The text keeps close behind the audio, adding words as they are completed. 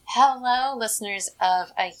Hello, listeners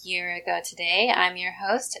of A Year Ago Today. I'm your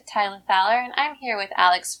host, Tyler Fowler, and I'm here with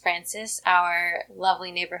Alex Francis, our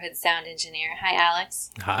lovely neighborhood sound engineer. Hi,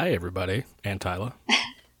 Alex. Hi, everybody. And Tyler.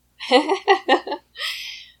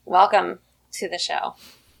 Welcome to the show.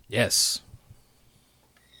 Yes.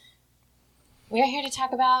 We're here to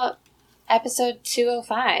talk about episode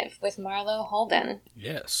 205 with Marlo Holden.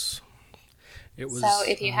 Yes. It was. So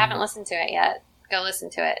if you haven't listened to it yet, go listen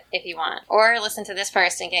to it if you want. Or listen to this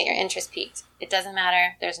first and get your interest piqued. It doesn't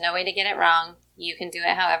matter. There's no way to get it wrong. You can do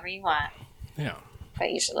it however you want. Yeah.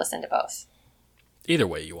 But you should listen to both. Either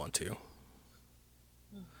way you want to.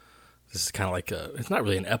 This is kind of like it's not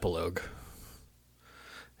really an epilogue.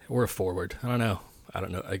 Or a forward. I don't know.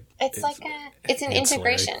 It's an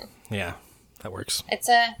integration. Yeah, that works. It's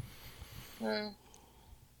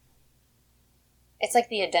like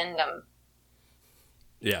the addendum.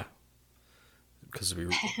 Yeah. Because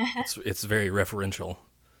it's very referential.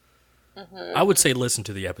 Mm-hmm. I would say listen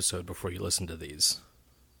to the episode before you listen to these.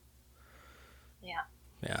 Yeah.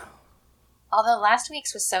 Yeah. Although last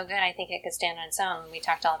week's was so good, I think it could stand on its own. We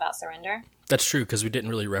talked all about surrender. That's true, because we didn't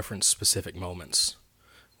really reference specific moments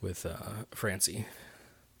with Francie.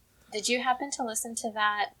 Did you happen to listen to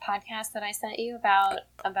that podcast that I sent you about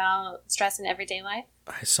stress in everyday life?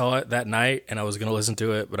 I saw it that night, and I was going to listen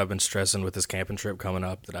to it, but I've been stressing with this camping trip coming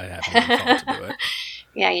up that I haven't even thought to do it.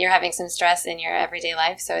 Yeah, you're having some stress in your everyday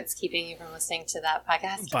life, so it's keeping you from listening to that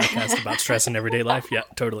podcast. Podcast about stress in everyday life? Yeah,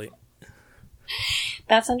 totally.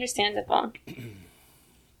 That's understandable.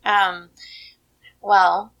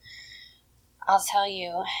 Well, I'll tell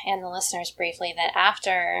you and the listeners briefly that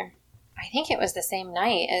after... I think it was the same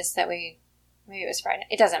night as that maybe it was Friday.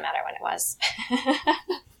 It doesn't matter when it was.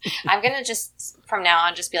 I'm going to just, from now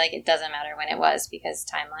on, just be like, it doesn't matter when it was because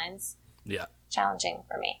timeline's challenging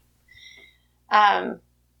for me.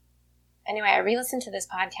 Anyway, I re-listened to this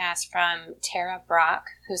podcast from Tara Brock,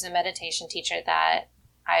 who's a meditation teacher that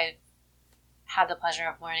I've had the pleasure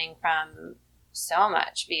of learning from so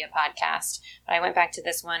much via podcast. But I went back to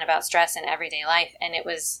this one about stress in everyday life, and it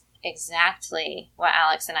was exactly what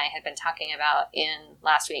Alex and I had been talking about in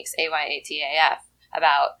last week's AYATAF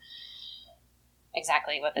about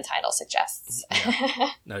exactly what the title suggests.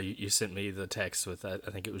 Yeah. No, you sent me the text with that.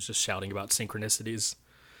 I think it was just shouting about synchronicities.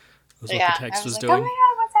 That was what the text was doing. Oh my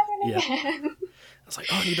God, what's happening? Yeah. I was like,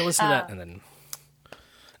 oh, I need to listen to that. And then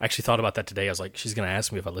I actually thought about that today. I was like, she's going to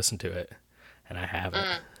ask me if I listened to it. And I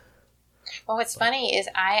haven't. Well, what's funny is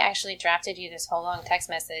I actually drafted you this whole long text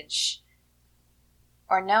message.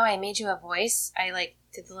 Or no, I made you a voice. I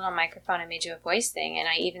did the little microphone and made you a voice thing. And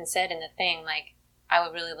I even said in the thing, I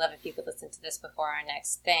would really love if you could listen to this before our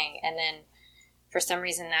next thing. And then for some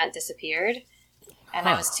reason that disappeared. And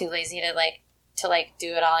I was too lazy to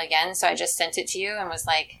do it all again. So I just sent it to you and was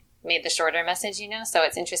made the shorter message, So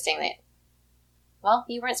it's interesting that, well,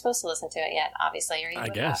 you weren't supposed to listen to it yet, obviously. Or you I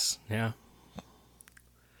guess, yeah.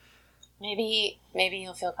 Maybe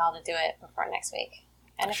you'll feel called to do it before next week.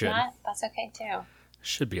 And if not, that's okay too.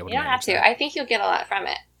 Should be able to. You don't have to. I think you'll get a lot from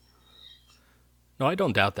it. No, I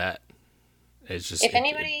don't doubt that. It's just if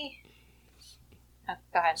anybody. Go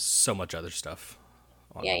ahead. So much other stuff.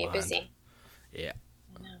 Yeah, you're busy. Yeah.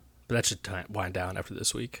 I know. But that should wind down after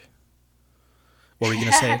this week. What were you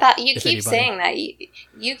going to say? You keep saying that.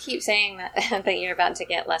 You keep saying that that you're about to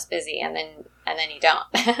get less busy, and then you don't.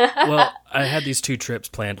 Well, I had these 2 trips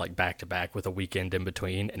planned back to back with a weekend in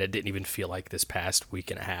between, and it didn't even feel like this past week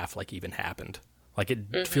and a half even happened.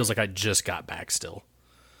 It feels like I just got back still.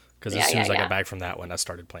 Because as soon as I got back from that one, I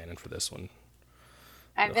started planning for this one.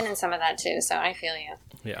 I've been in some of that too, so I feel you.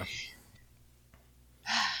 Yeah.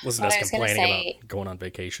 Listen to us complaining about going on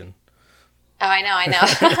vacation. Oh, I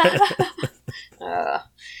know.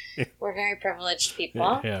 We're very privileged people,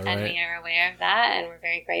 right. And we are aware of that, and we're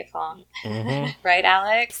very grateful. Mm-hmm. Right,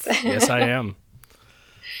 Alex? Yes, I am.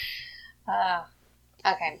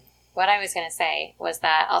 Okay. What I was going to say was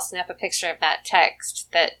that I'll snap a picture of that text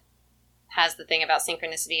that has the thing about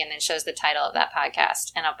synchronicity and then shows the title of that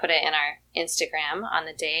podcast. And I'll put it in our Instagram on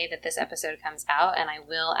the day that this episode comes out. And I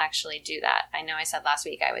will actually do that. I know I said last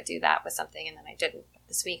week I would do that with something and then I didn't. But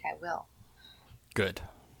this week I will. Good.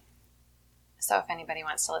 So if anybody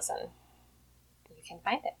wants to listen, you can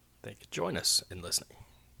find it. They could join us in listening.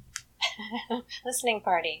 Listening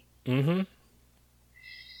party. Mm-hmm.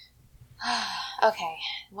 Okay,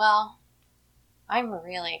 well, I'm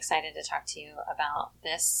really excited to talk to you about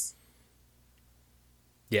this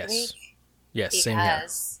week. Yes, same here.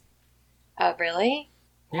 Oh, really?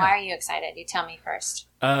 Yeah. Why are you excited? You tell me first.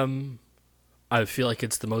 I feel like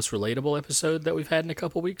it's the most relatable episode that we've had in a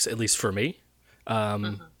couple weeks, at least for me.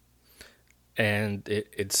 And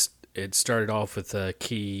it's it started off with a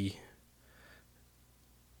key.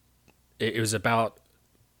 It was about.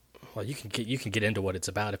 Well, you can get into what it's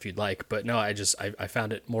about if you'd like, but no, I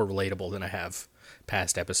found it more relatable than I have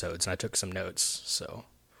past episodes, and I took some notes, so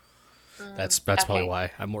that's probably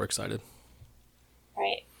why I'm more excited.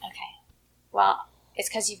 Right. Okay. Well, it's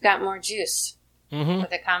because you've got more juice with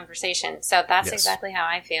the conversation, so that's exactly how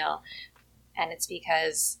I feel, and it's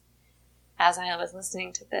because as I was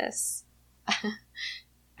listening to this,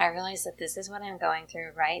 I realized that this is what I'm going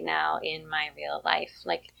through right now in my real life,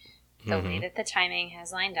 like. The way that the timing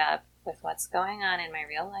has lined up with what's going on in my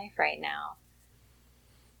real life right now,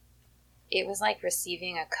 it was like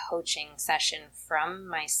receiving a coaching session from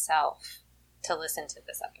myself to listen to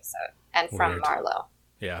this episode and from Marlo.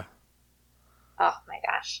 Yeah. Oh my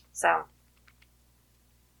gosh. So, all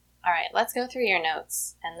right, let's go through your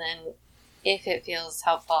notes, and then if it feels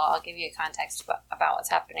helpful, I'll give you context about what's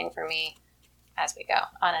happening for me as we go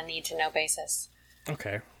on a need-to-know basis.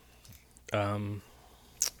 Okay.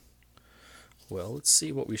 Well, let's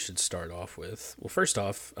see what we should start off with. Well, first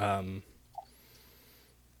off,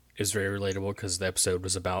 it's very relatable because the episode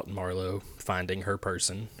was about Marlo finding her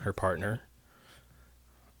person, her partner.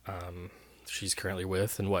 She's currently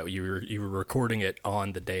with, and what you were recording it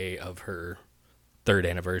on the day of her 3rd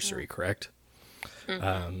anniversary, correct?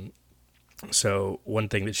 Mm-hmm. So one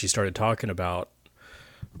thing that she started talking about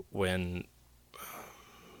when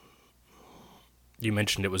you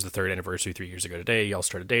mentioned it was the 3rd anniversary 3 years ago today, y'all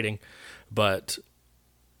started dating, but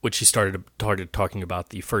when she started talking about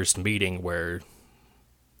the first meeting where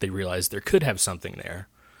they realized there could have something there,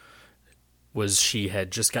 was she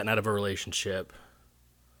had just gotten out of a relationship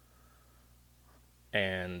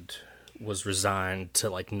and was resigned to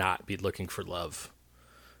like not be looking for love.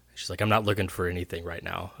 She's like, I'm not looking for anything right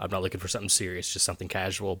now. I'm not looking for something serious, just something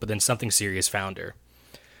casual. But then something serious found her.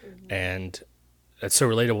 Mm-hmm. And that's so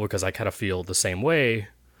relatable because I kind of feel the same way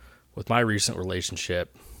with my recent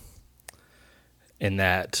relationship in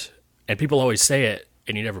that, and people always say it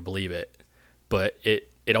and you never believe it, but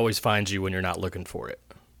it always finds you when you're not looking for it.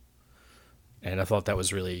 And I thought that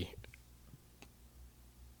was really,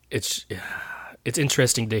 it's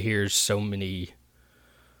interesting to hear so many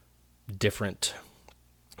different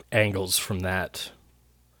angles from that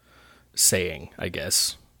saying, I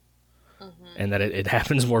guess. And that it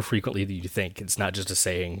happens more frequently than you think. It's not just a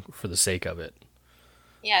saying for the sake of it.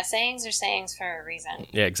 Yeah, sayings are sayings for a reason.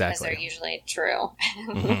 Yeah, exactly. Because they're usually true.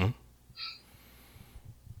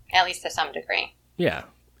 At least to some degree. Yeah,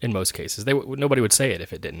 in most cases. Nobody would say it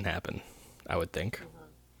if it didn't happen, I would think.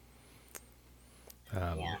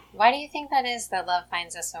 Yeah. Why do you think that is, that love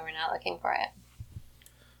finds us when we're not looking for it?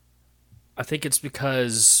 I think it's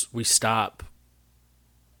because we stop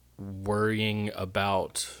worrying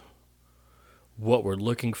about what we're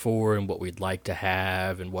looking for and what we'd like to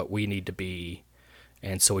have and what we need to be.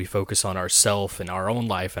 And so we focus on ourself and our own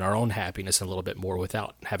life and our own happiness a little bit more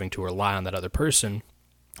without having to rely on that other person.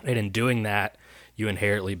 And in doing that, you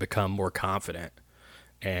inherently become more confident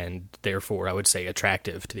and therefore, I would say,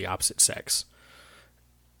 attractive to the opposite sex.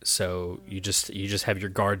 So you just have your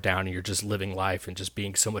guard down and you're just living life and just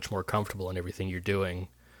being so much more comfortable in everything you're doing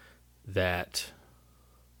that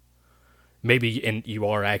maybe you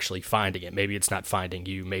are actually finding it. Maybe it's not finding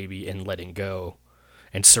you. Maybe in letting go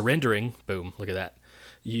and surrendering. Boom! Look at that.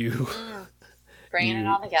 Bringing it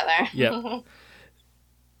all together. Yep.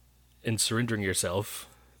 And surrendering yourself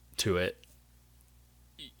to it,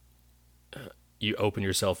 you open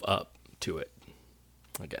yourself up to it,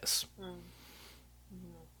 I guess.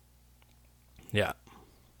 Yeah.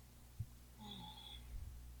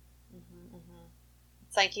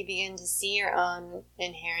 It's like you begin to see your own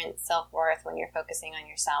inherent self-worth when you're focusing on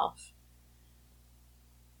yourself.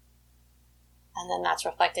 And then that's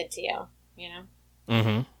reflected to you, you know?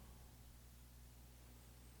 Mm-hmm.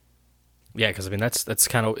 Yeah, because, I mean, that's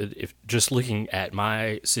kind of, if just looking at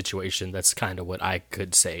my situation, that's kind of what I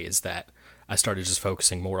could say is that I started just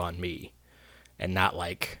focusing more on me and not,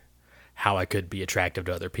 like, how I could be attractive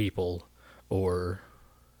to other people or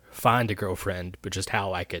find a girlfriend, but just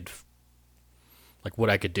how I could, like, what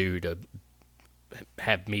I could do to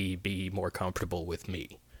have me be more comfortable with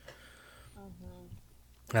me.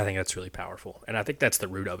 Mm-hmm. I think that's really powerful, and I think that's the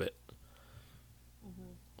root of it.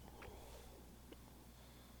 Mm-hmm.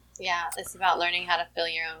 Yeah, it's about learning how to fill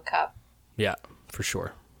your own cup. Yeah, for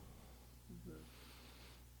sure.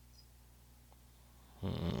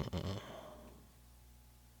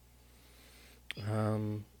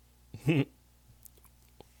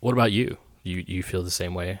 What about you? You feel the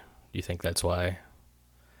same way? Do you think that's why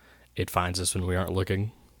it finds us when we aren't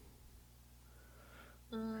looking?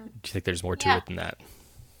 Do you think there's more to it than that?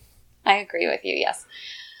 I agree with you, yes.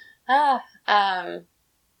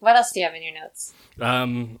 What else do you have in your notes?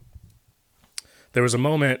 There was a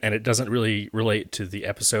moment, and it doesn't really relate to the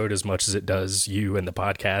episode as much as it does you and the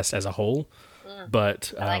podcast as a whole.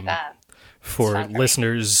 But I like that. For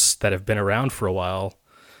listeners that have been around for a while,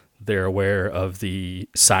 they're aware of the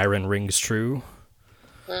siren rings true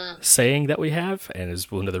saying that we have, and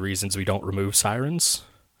is one of the reasons we don't remove sirens.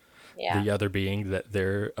 Yeah. The other being that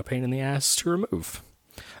they're a pain in the ass to remove.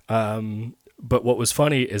 But what was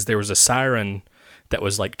funny is there was a siren that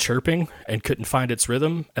was like chirping and couldn't find its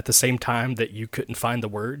rhythm at the same time that you couldn't find the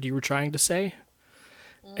word you were trying to say.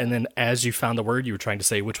 And then as you found the word you were trying to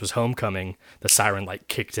say, which was homecoming, the siren like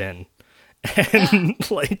kicked in and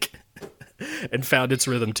and found its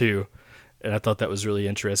rhythm too. And I thought that was really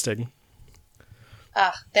interesting.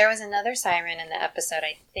 There was another siren in the episode,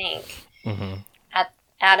 I think,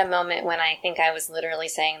 at a moment when I think I was literally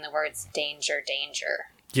saying the words danger, danger.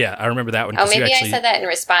 Yeah, I remember that one. Oh, maybe I said that in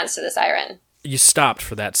response to the siren. You stopped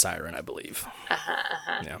for that siren, I believe.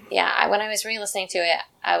 Yeah, when I was re-listening to it,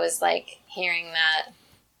 I was like hearing that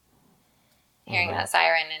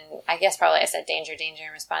siren, and I guess probably I said danger, danger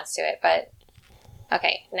in response to it. But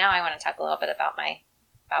okay, now I want to talk a little bit about my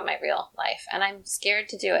real life, and I'm scared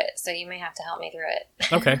to do it, so you may have to help me through it.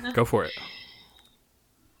 Okay, go for it.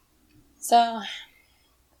 So,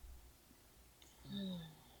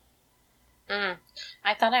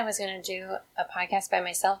 I thought I was going to do a podcast by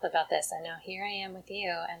myself about this, and now here I am with you,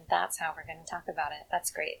 and that's how we're going to talk about it.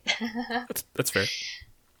 That's great. That's fair.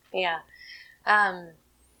 Yeah.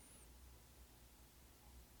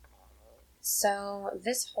 So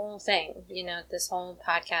this whole thing, this whole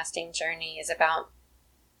podcasting journey is about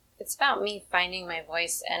me finding my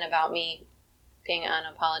voice, and about me being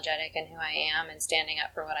unapologetic in who I am and standing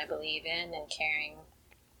up for what I believe in and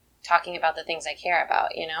talking about the things I care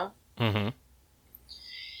about, Mm-hmm.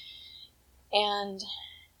 And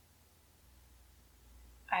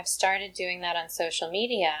I've started doing that on social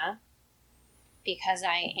media because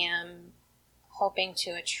I am hoping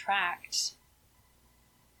to attract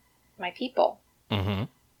my people. Mm-hmm.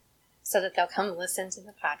 So that they'll come listen to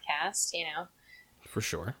the podcast, For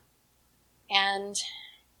sure. And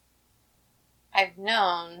I've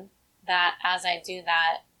known that as I do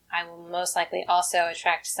that, I will most likely also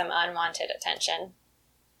attract some unwanted attention.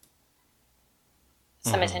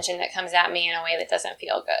 Some attention that comes at me in a way that doesn't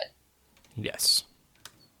feel good. Yes.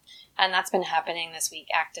 And that's been happening this week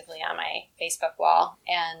actively on my Facebook wall.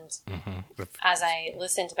 And as I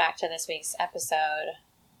listened back to this week's episode,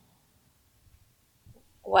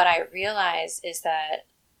 what I realized is that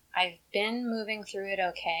I've been moving through it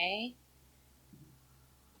okay.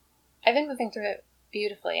 I've been moving through it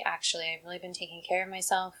beautifully, actually. I've really been taking care of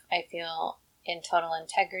myself. I feel in total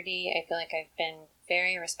integrity. I feel like I've been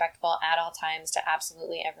very respectful at all times to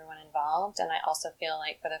absolutely everyone involved. And I also feel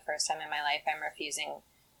like for the first time in my life, I'm refusing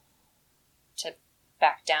to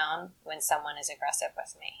back down when someone is aggressive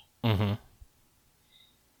with me. Mm-hmm.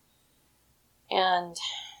 And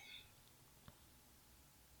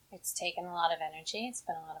it's taken a lot of energy. It's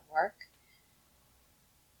been a lot of work.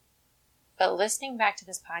 But listening back to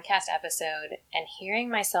this podcast episode and hearing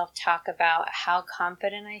myself talk about how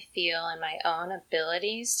confident I feel in my own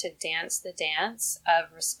abilities to dance the dance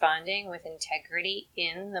of responding with integrity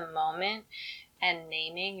in the moment and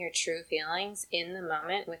naming your true feelings in the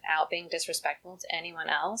moment without being disrespectful to anyone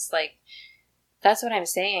else, that's what I'm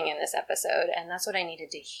saying in this episode, and that's what I needed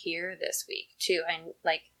to hear this week too. I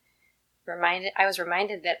was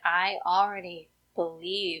reminded that I already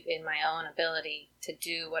believe in my own ability to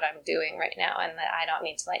do what I'm doing right now, and that I don't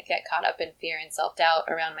need to get caught up in fear and self-doubt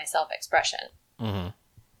around my self-expression. Mm-hmm.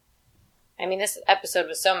 I mean, this episode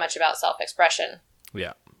was so much about self-expression.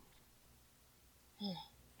 Yeah. All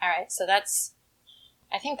right, so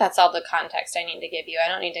I think that's all the context I need to give you. I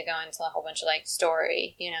don't need to go into a whole bunch of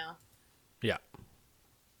story, Yeah.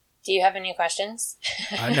 Do you have any questions?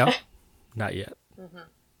 No, not yet. Mm-hmm.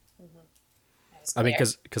 I mean,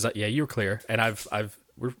 because you were clear, and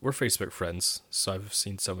we're Facebook friends, so I've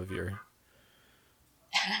seen some of your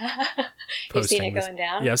postings. You've seen it going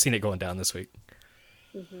down? Yeah, I've seen it going down this week.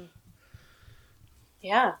 Mm-hmm.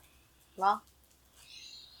 Yeah. Well.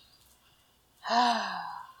 All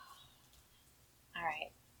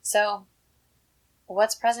right. So,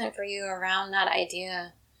 what's present for you around that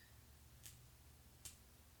idea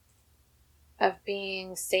of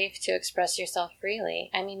being safe to express yourself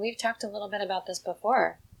freely? I mean, we've talked a little bit about this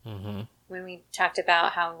before. Mm-hmm. When we talked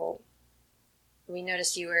about how we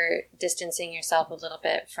noticed you were distancing yourself a little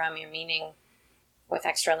bit from your meaning with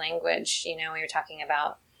extra language. We were talking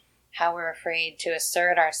about how we're afraid to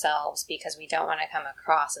assert ourselves because we don't want to come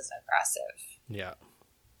across as aggressive. Yeah.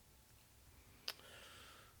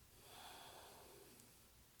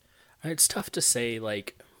 It's tough to say,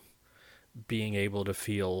 like, being able to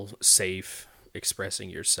feel safe expressing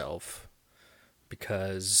yourself,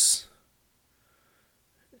 because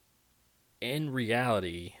in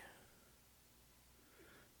reality,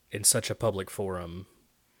 in such a public forum,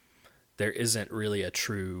 there isn't really a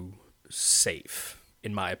true safe,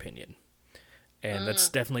 in my opinion. And that's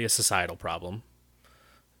definitely a societal problem.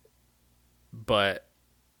 But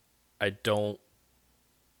I don't,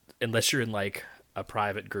 unless you're in like a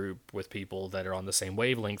private group with people that are on the same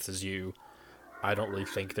wavelength as you, I don't really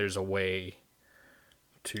think there's a way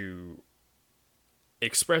to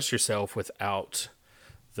express yourself without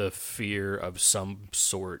the fear of some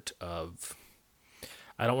sort of,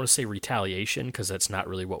 I don't want to say retaliation, because that's not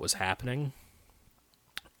really what was happening.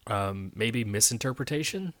 Maybe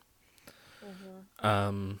misinterpretation.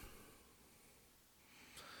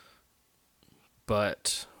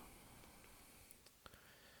 But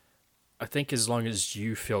I think as long as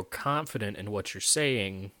you feel confident in what you're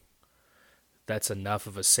saying, that's enough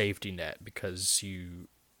of a safety net, because you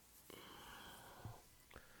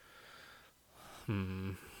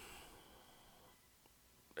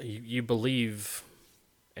believe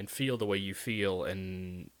and feel the way you feel,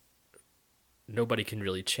 and nobody can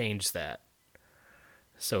really change that.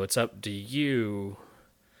 So it's up to you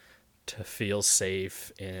to feel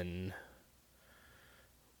safe in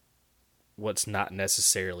what's not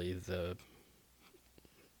necessarily the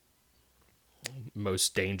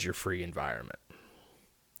most danger-free environment.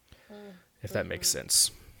 If that makes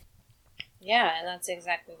sense. Yeah, and that's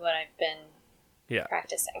exactly what I've been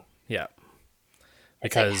practicing. Yeah.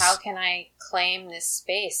 Because it's like, how can I claim this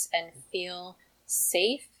space and feel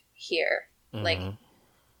safe here? Like,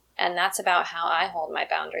 and that's about how I hold my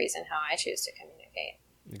boundaries and how I choose to communicate.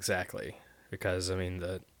 Exactly. Because, I mean,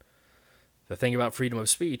 the thing about freedom of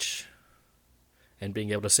speech and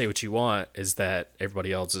being able to say what you want is that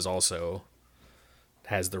everybody else is also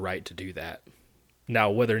has the right to do that. Now,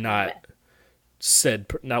 whether or not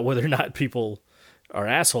people are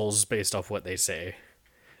assholes based off what they say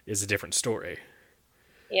is a different story.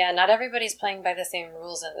 Yeah, not everybody's playing by the same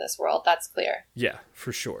rules in this world. That's clear. Yeah,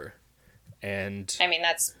 for sure. And I mean,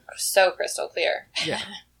 that's so crystal clear. Yeah.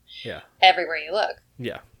 Yeah. Everywhere you look.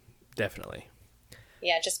 Yeah, definitely.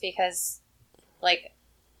 Yeah, just because, like,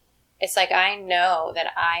 it's like I know that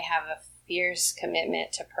I have a fierce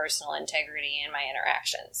commitment to personal integrity in my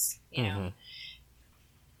interactions, you know?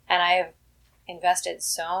 And I have invested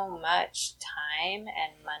so much time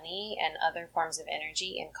and money and other forms of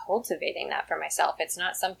energy in cultivating that for myself. It's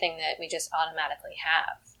not something that we just automatically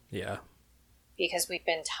have. Yeah. Because we've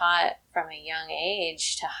been taught from a young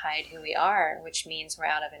age to hide who we are, which means we're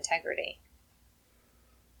out of integrity.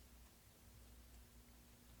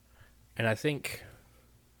 And I think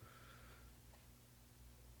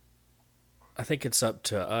it's up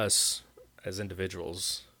to us as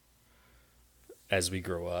individuals as we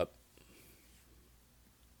grow up.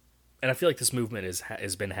 And I feel like this movement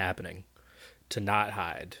has been happening to not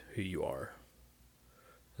hide who you are.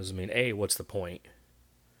 Because, I mean, A, what's the point?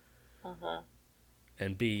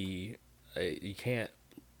 And B, you can't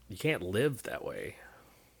live that way.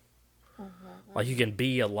 Like, you can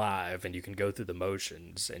be alive and you can go through the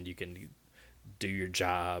motions and you can do your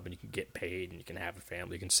job and you can get paid and you can have a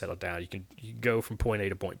family, you can settle down, you can go from point A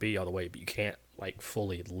to point B all the way, but you can't, like,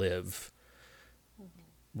 fully live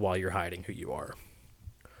while you're hiding who you are.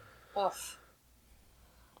 Oof.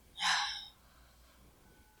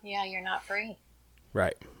 Yeah, you're not free.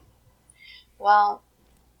 Right. Well,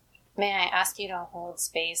 may I ask you to hold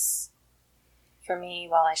space for me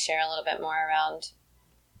while I share a little bit more around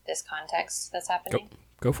this context that's happening?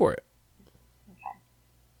 Go for it. Okay.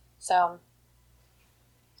 So,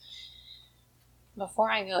 before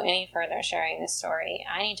I go any further sharing this story,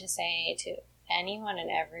 I need to say to anyone and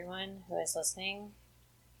everyone who is listening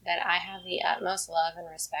that I have the utmost love and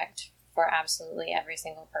respect for absolutely every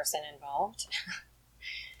single person involved.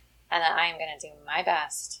 And that I am going to do my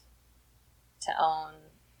best to own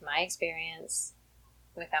my experience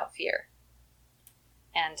without fear.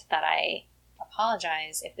 And that I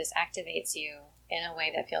apologize if this activates you in a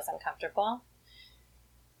way that feels uncomfortable.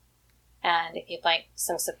 And if you'd like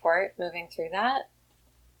some support moving through that,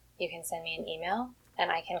 you can send me an email and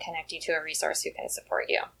I can connect you to a resource who can support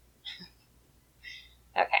you.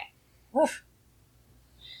 Okay. Woof.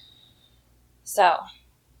 So,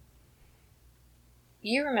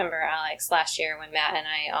 you remember, Alex, last year when Matt and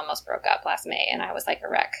I almost broke up last May and I was like a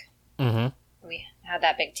wreck. We had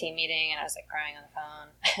that big team meeting and I was like crying on the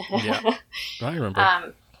phone. Yeah, I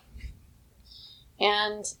remember.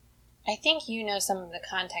 And I think you know some of the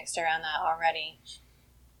context around that already.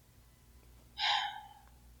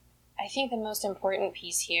 I think the most important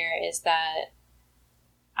piece here is that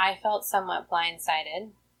I felt somewhat blindsided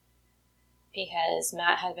because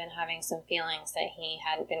Matt had been having some feelings that he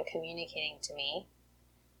hadn't been communicating to me.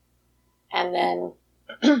 And then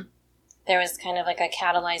there was kind of like a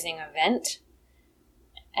catalyzing event.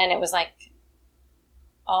 And it was like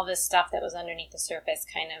all this stuff that was underneath the surface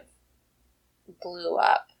kind of blew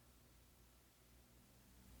up.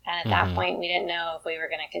 And at that point, we didn't know if we were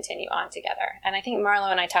going to continue on together. And I think Marlo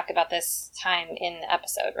and I talked about this time in the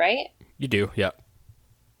episode, right? You do, yeah.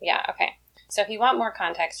 Yeah, okay. So if you want more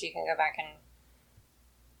context, you can go back and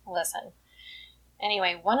listen.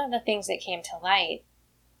 Anyway, one of the things that came to light,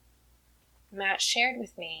 Matt shared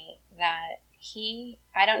with me that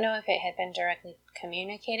I don't know if it had been directly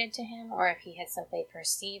communicated to him or if he had simply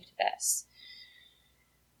perceived this.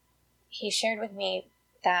 He shared with me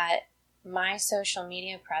that my social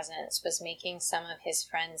media presence was making some of his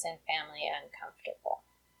friends and family uncomfortable.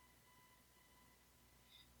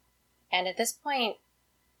 And at this point,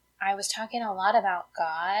 I was talking a lot about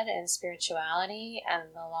God and spirituality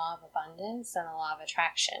and the law of abundance and the law of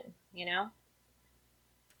attraction, you know?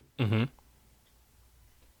 Mm-hmm.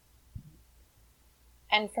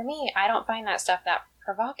 And for me, I don't find that stuff that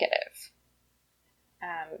provocative.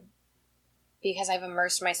 Because I've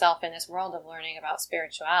immersed myself in this world of learning about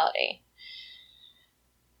spirituality.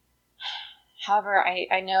 However,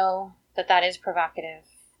 I know that is provocative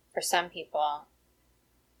for some people,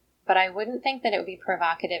 but I wouldn't think that it would be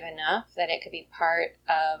provocative enough that it could be part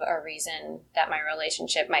of a reason that my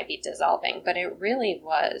relationship might be dissolving. But it really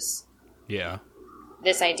was. Yeah.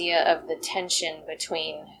 This idea of the tension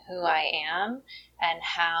between who I am and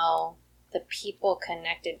how the people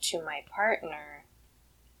connected to my partner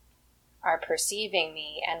are perceiving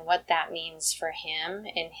me and what that means for him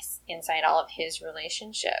inside all of his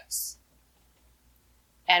relationships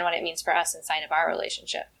and what it means for us inside of our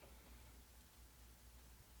relationship.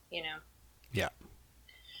 You know? Yeah.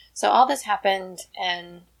 So all this happened,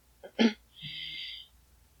 and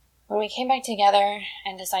when we came back together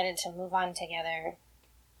and decided to move on together,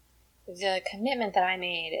 the commitment that I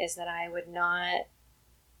made is that I would not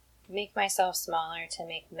make myself smaller to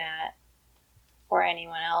make Matt or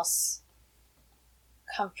anyone else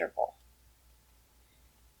comfortable.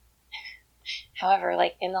 However,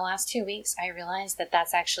 like in the last 2 weeks, I realized that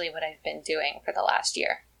that's actually what I've been doing for the last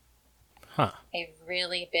year. Huh. I've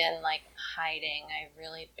really been like hiding.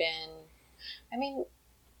 I mean,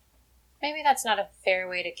 maybe that's not a fair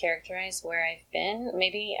way to characterize where I've been.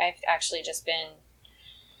 Maybe I've actually just been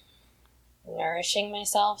nourishing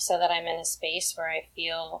myself so that I'm in a space where I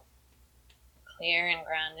feel clear and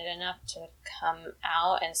grounded enough to come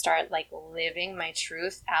out and start like living my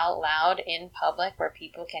truth out loud in public where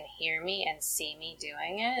people can hear me and see me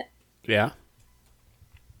doing it. Yeah.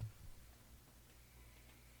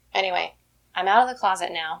 Anyway, I'm out of the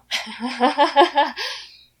closet now.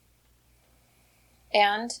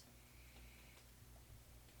 And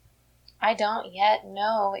I don't yet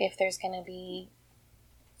know if there's going to be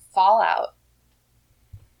fallout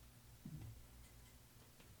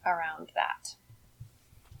around that.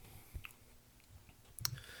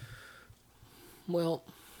 Well,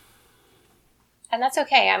 and that's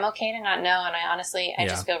okay. I'm okay to not know. And I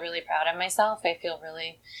just feel really proud of myself. I feel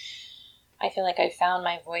like I found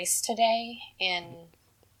my voice today in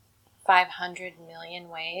 500 million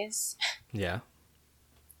ways. Yeah.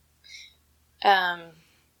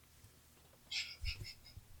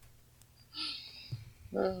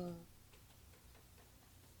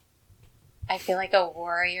 I feel like a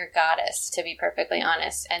warrior goddess, to be perfectly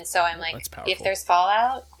honest. And so I'm like, if there's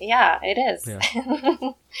fallout, yeah, it is. Yeah.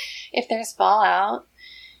 If there's fallout,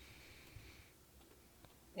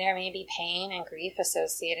 there may be pain and grief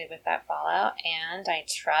associated with that fallout, and I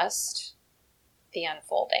trust the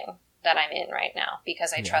unfolding that I'm in right now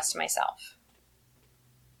because I trust myself.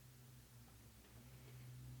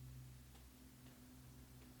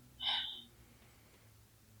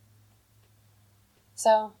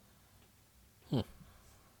 So,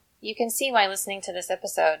 you can see why listening to this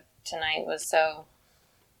episode tonight was so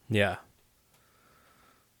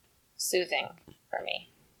soothing for me.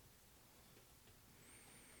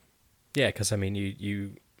 Yeah, because I mean,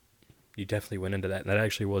 you definitely went into that. And that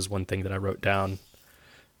actually was one thing that I wrote down.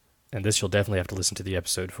 And this you'll definitely have to listen to the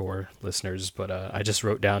episode for, listeners. But I just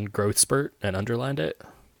wrote down growth spurt and underlined it.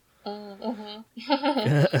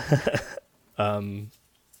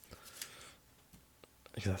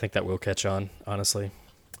 Because I think that will catch on, honestly.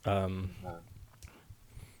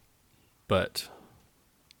 But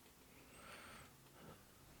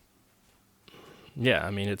yeah,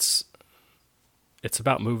 I mean, it's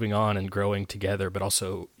about moving on and growing together, but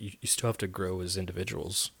also you still have to grow as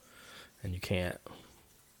individuals. And you can't.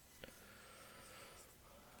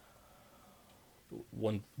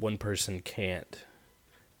 One person can't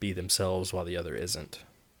be themselves while the other isn't.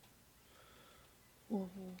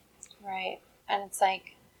 Mm-hmm. Right. And it's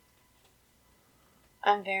like,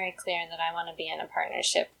 I'm very clear that I want to be in a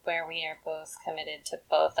partnership where we are both committed to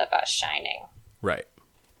both of us shining. Right.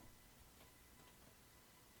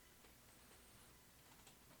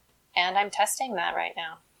 And I'm testing that right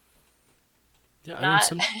now. Yeah,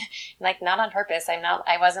 not like not on purpose.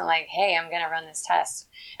 I wasn't like, hey, I'm going to run this test.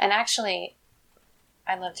 And actually,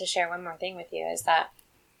 I'd love to share one more thing with you is that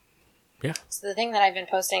so the thing that I've been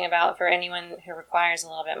posting about for anyone who requires a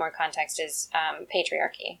little bit more context is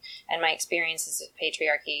patriarchy and my experiences of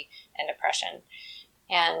patriarchy and oppression.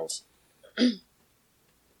 And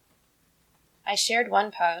I shared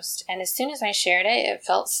one post, and as soon as I shared it, it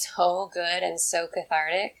felt so good and so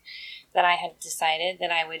cathartic that I had decided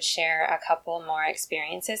that I would share a couple more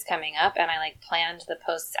experiences coming up, and I like planned the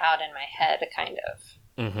posts out in my head, kind of.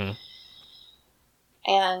 Mm-hmm.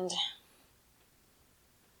 And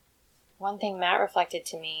one thing Matt reflected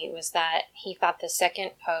to me was that he thought the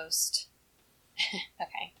second post...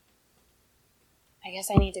 Okay. I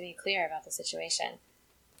guess I need to be clear about the situation.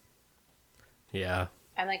 Yeah.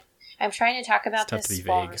 I'm trying to talk about this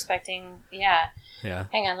while respecting... Yeah. Yeah.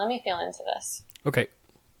 Hang on, let me feel into this. Okay.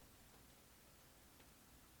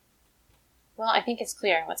 Well, I think it's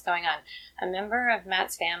clear what's going on. A member of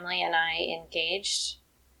Matt's family and I engaged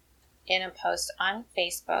in a post on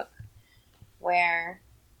Facebook where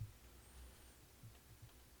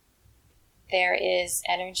there is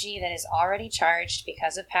energy that is already charged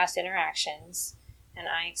because of past interactions, and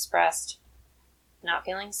I expressed not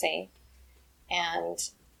feeling safe, and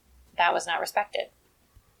that was not respected.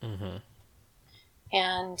 Mm-hmm.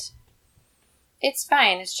 And it's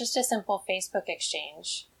fine. It's just a simple Facebook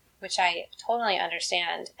exchange, which I totally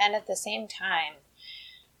understand. And at the same time,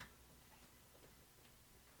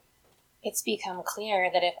 it's become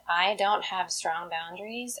clear that if I don't have strong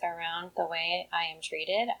boundaries around the way I am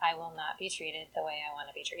treated, I will not be treated the way I want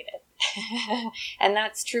to be treated. And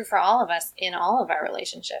that's true for all of us in all of our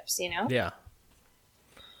relationships, you know? Yeah.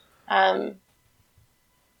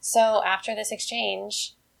 So after this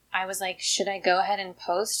exchange, I was like, should I go ahead and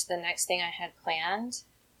post the next thing I had planned?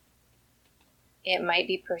 It might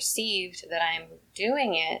be perceived that I'm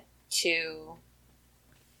doing it to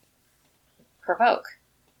provoke.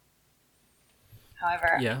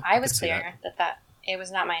 However, I was clear that it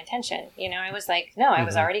was not my intention. You know, I was like, no, I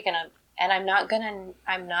was already going to, and I'm not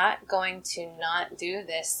going to not do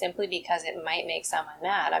this simply because it might make someone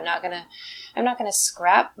mad. I'm not going to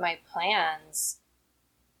scrap my plans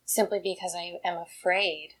simply because I am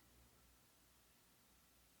afraid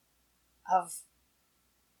of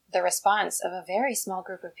the response of a very small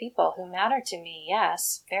group of people who matter to me,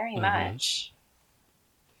 yes, very much.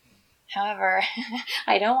 However,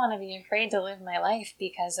 I don't want to be afraid to live my life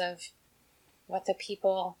because of what the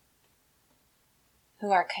people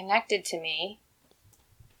who are connected to me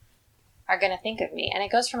are going to think of me. And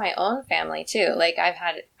it goes for my own family too. Like I've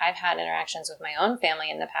had interactions with my own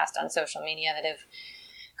family in the past on social media that have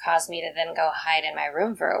caused me to then go hide in my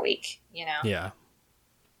room for a week, you know? Yeah.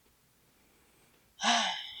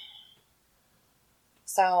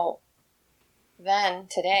 So then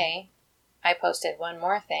today I posted one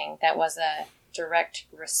more thing that was a direct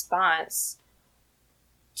response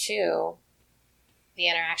to the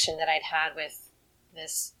interaction that I'd had with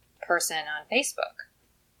this person on Facebook.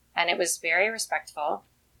 And it was very respectful.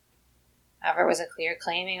 However, it was a clear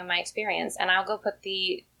claiming of my experience. And I'll go put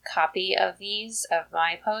the copy of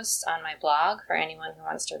my posts on my blog for anyone who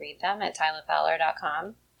wants to read them at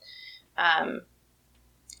tylafowler.com.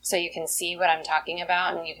 So you can see what I'm talking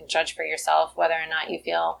about and you can judge for yourself whether or not you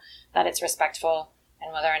feel that it's respectful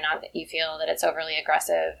and whether or not that you feel that it's overly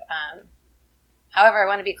aggressive. However, I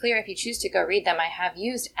want to be clear, if you choose to go read them, I have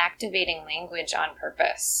used activating language on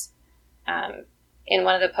purpose. In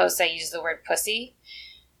one of the posts, I used the word pussy,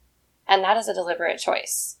 and that is a deliberate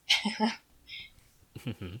choice.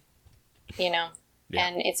 You know? Yeah.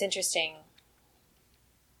 And it's interesting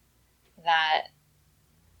that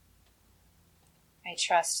I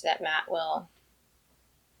trust that Matt will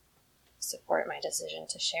support my decision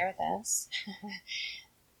to share this.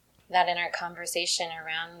 That in our conversation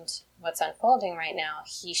around what's unfolding right now,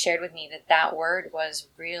 he shared with me that word was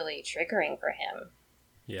really triggering for him.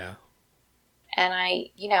 Yeah. And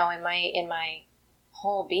I, you know, in my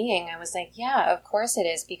whole being, I was like, yeah, of course it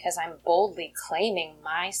is, because I'm boldly claiming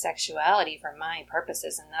my sexuality for my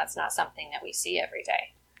purposes, and that's not something that we see every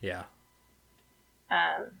day. Yeah.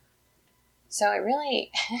 So it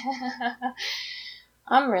really,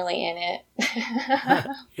 I'm really in it.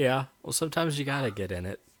 Yeah. Well, sometimes you gotta get in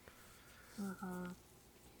it. Mm-hmm.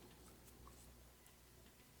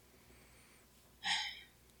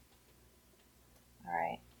 All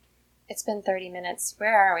right. It's been 30 minutes.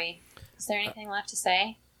 Where are we? Is there anything left to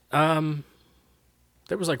say?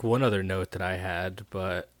 There was like one other note that I had,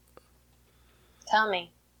 but... Tell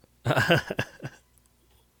me.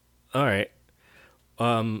 All right.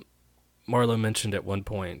 Marlo mentioned at one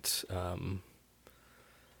point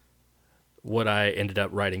what I ended up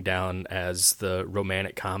writing down as the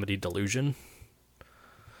romantic comedy delusion.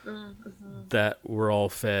 Mm-hmm. That we're all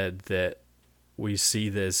fed, that we see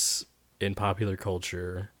this in popular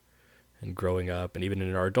culture and growing up, and even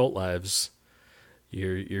in our adult lives.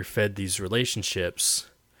 You're fed these relationships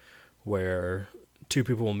where two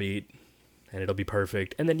people will meet and it'll be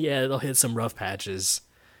perfect, and then they'll hit some rough patches,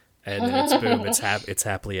 and then it's boom, it's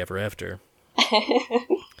happily ever after.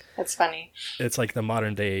 That's funny. It's like the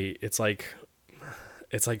modern day. It's like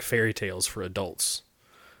fairy tales for adults,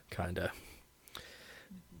 kind of.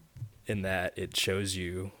 In that it shows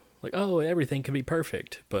you like, oh, everything can be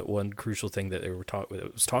perfect, but one crucial thing that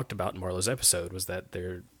was talked about in Marlo's episode was that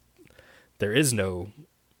there is no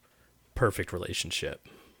perfect relationship.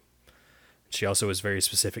 She also was very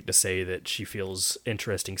specific to say that she feels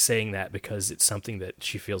interesting saying that because it's something that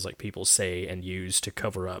she feels like people say and use to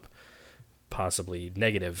cover up possibly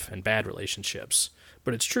negative and bad relationships.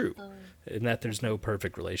 But it's true, in that there's no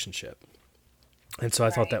perfect relationship. And so I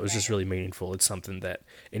thought that was just really meaningful. It's something that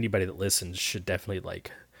anybody that listens should definitely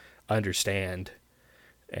understand.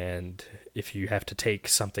 And if you have to take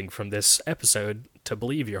something from this episode to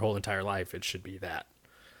believe your whole entire life, it should be that.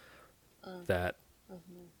 That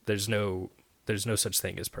there's no such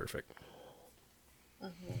thing as perfect.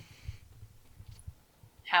 Mm-hmm.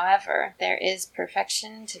 However, there is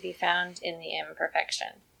perfection to be found in the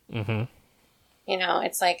imperfection. Mm-hmm.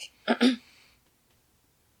 It's like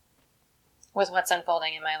with what's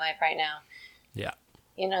unfolding in my life right now. Yeah.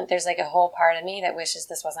 There's a whole part of me that wishes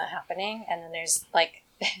this wasn't happening. And then there's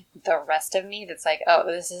the rest of me that's like, oh,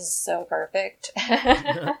 this is so perfect.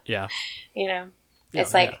 Yeah.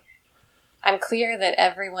 It's I'm clear that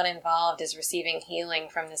everyone involved is receiving healing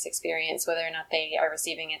from this experience, whether or not they are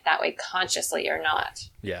receiving it that way consciously or not.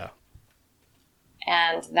 Yeah.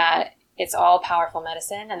 And that it's all powerful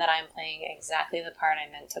medicine, and that I'm playing exactly the part I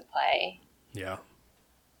meant to play. Yeah.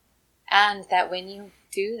 And that when you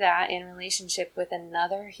do that in relationship with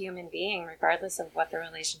another human being, regardless of what the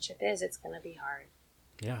relationship is, it's going to be hard.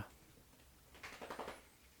 Yeah.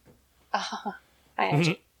 Oh,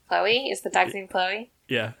 hi, Chloe? Is the dog's name Chloe?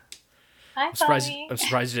 Yeah. Hi, Chloe. I'm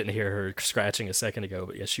surprised you didn't hear her scratching a second ago,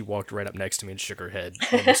 but yeah, she walked right up next to me and shook her head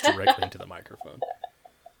almost directly into the microphone.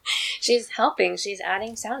 She's helping. She's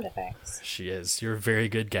adding sound effects. She is. You're a very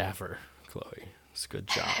good gaffer, Chloe. It's a good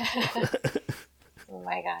job. Oh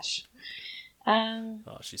my gosh. Oh,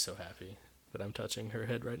 she's so happy that I'm touching her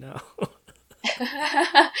head right now.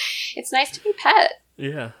 It's nice to be pet.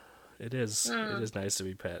 Yeah, it is. It is nice to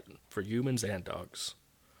be pet for humans and dogs.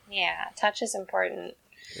 Yeah, touch is important.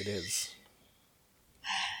 It is.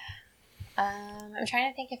 I'm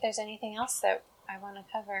trying to think if there's anything else that I want to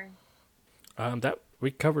cover. That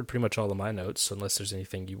we covered pretty much all of my notes, unless there's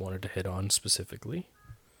anything you wanted to hit on specifically.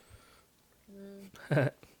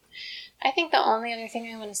 I think the only other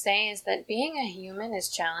thing I want to say is that being a human is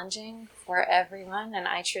challenging for everyone, and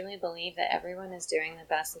I truly believe that everyone is doing the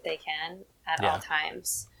best that they can at all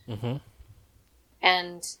times. Mm-hmm.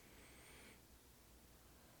 And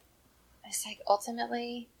it's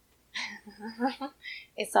ultimately,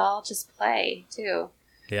 it's all just play, too.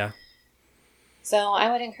 Yeah. So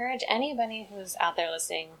I would encourage anybody who's out there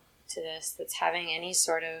listening to this that's having any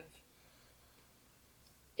sort of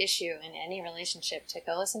issue in any relationship to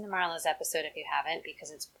go listen to Marla's episode if you haven't, because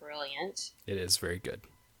it's brilliant. It is very good.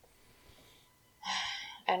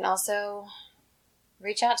 And also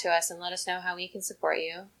reach out to us and let us know how we can support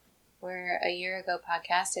you. We're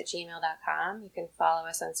ayearagopodcast@gmail.com. You can follow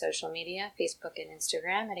us on social media, Facebook and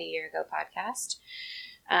Instagram at A Year Ago Podcast.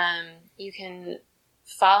 You can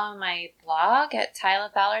follow my blog at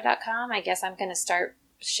tylafowler.com. I guess I'm going to start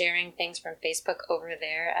sharing things from Facebook over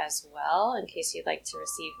there as well, in case you'd like to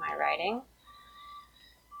receive my writing.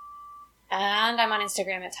 And I'm on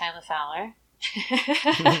Instagram at Tyler Fowler.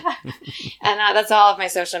 And that's all of my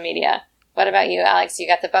social media. What about you, Alex? You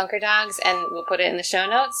got the Bunker Dogs, and we'll put it in the show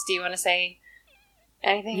notes. Do you want to say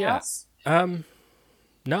anything else? No,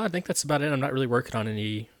 I think that's about it. I'm not really working on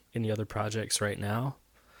any other projects right now.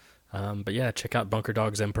 But yeah, check out Bunker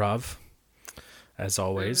Dogs Improv. As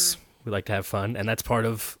always, we like to have fun, and that's part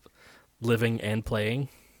of living and playing,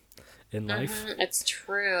 in life. It's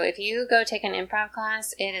true. If you go take an improv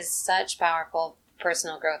class, it is such powerful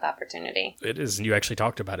personal growth opportunity. It is, and you actually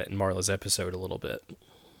talked about it in Marla's episode a little bit.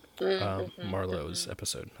 Marlo's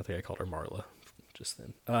episode. I think I called her Marla just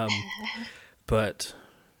then. But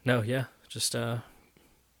no, yeah, just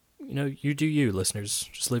you do you, listeners.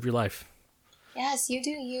 Just live your life. Yes, you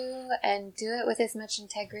do you, and do it with as much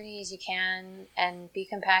integrity as you can, and be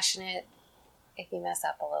compassionate if you mess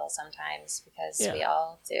up a little sometimes, because we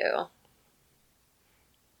all do.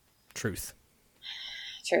 Truth.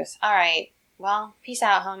 All right. Well, peace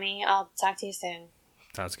out, homie. I'll talk to you soon.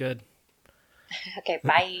 Sounds good. Okay,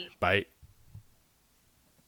 bye. Bye.